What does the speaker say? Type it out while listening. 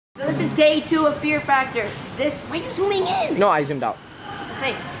So this is day 2 of Fear Factor. Why are you zooming in? No, I zoomed out.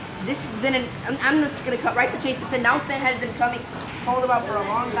 Say, this has been I'm just gonna cut right to the chase. This announcement has been told about for a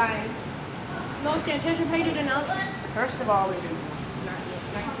long time. Most anticipated announcement. First of all, is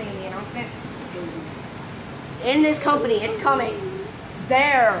not thing in the announcement. In this company, it's coming.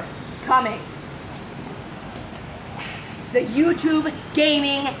 They're coming. The YouTube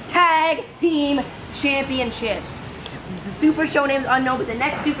Gaming Tag Team Championships. The Super Show name is unknown, but the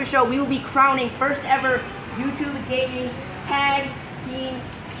next Super Show we will be crowning first ever YouTube Gaming Tag Team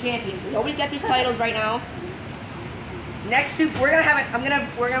Champions. Nobody's got these titles right now. Next Super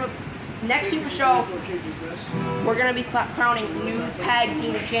Show we're gonna be crowning new Tag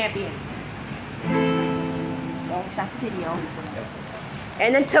Team Champions. Don't stop the video.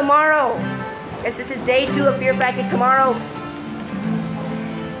 And then tomorrow, yes, this is day 2 of Fear Factor. Tomorrow,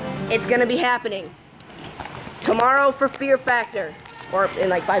 it's gonna be happening. Tomorrow for Fear Factor, or in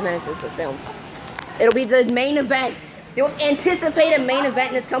like 5 minutes this was filmed. It'll be the main event, the most anticipated main event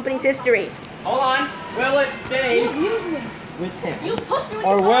in this company's history. Hold on. Will it stay with him?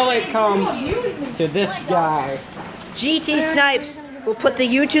 Or Or will it come to this guy? GT Snipes will put the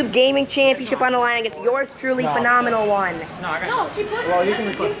YouTube Gaming Championship on the line against yours truly, No. Phenomenal One. No, I got No, she pushed Well, me. you can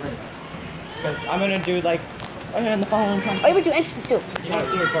record first. Because I'm going to do like, the following time. Oh, you would do entrances too. You know,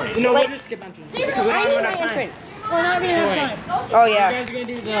 it's recording. You know, Wait. we'll just skip entrances. I Because we I don't need have my enough time. entrance. We're not gonna So have wait. time. Oh You yeah. guys are going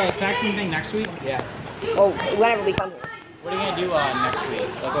to do the tag team thing next week? Yeah. Oh, whenever we come here. What are you going to do next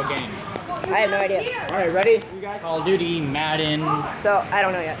week? Like what game? I have no idea. Alright, ready? You guys? Call of Duty, Madden. So I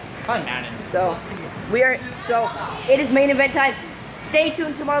don't know yet. Probably Madden. So it is main event time. Stay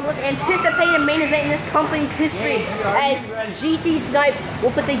tuned tomorrow. Let's anticipate a main event in this company's history as GT Snipes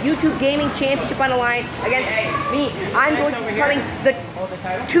will put the YouTube Gaming Championship on the line against me. I'm going to be becoming the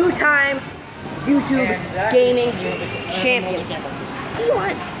 2-time YouTube Gaming Champion. What do you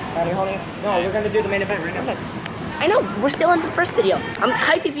want? No, we're going to do the main event right now. I know, we're still in the first video. I'm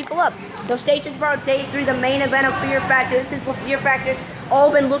hyping people up. So stay tuned for day 3, the main event of Fear Factor. This is what Fear Factor's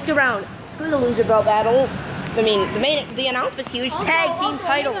all been looked around. Screw the loser belt battle. I mean, the announcement's huge. Tag team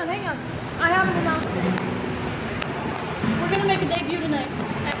titles. Hang on. I have an announcement. We're gonna make a debut tonight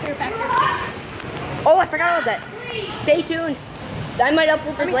at Fear Factor. Oh, I forgot about that. Stay tuned. I might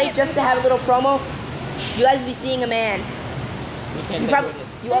upload this late just to have a little promo. You guys will be seeing a man. We can't You say probably,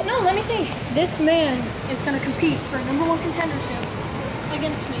 what you all, No, let me see. This man is gonna compete for a #1 contendership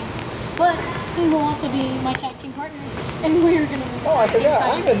against me, but he will also be my tag team partner, and we're gonna win the tag team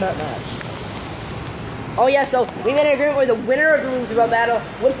titles. that match. oh yeah, so we made an agreement where the winner of the loser belt battle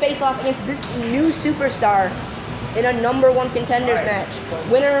would face off against this new superstar in a #1 contenders match.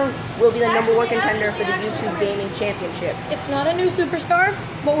 Winner will be the #1 contender for the YouTube Gaming Championship. It's not a new superstar,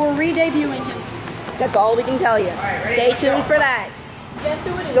 but we're re-debuting him. That's all we can tell you. Stay tuned for that. Guess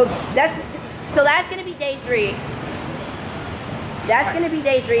who it is? So that's gonna be day 3. That's gonna be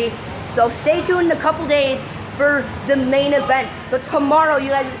day 3. So stay tuned in a couple days for the main event. So tomorrow you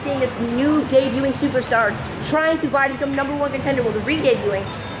guys will be seeing this new debuting superstar trying to vie to become #1 contender with the re-debuting.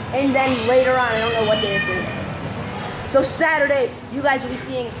 And then later on, I don't know what day this is. So Saturday, you guys will be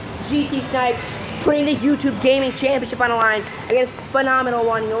seeing GT Snipes putting the YouTube Gaming Championship on the line against Phenomenal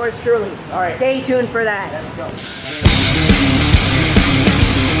One, yours truly. All right. Stay tuned for that. Let's go.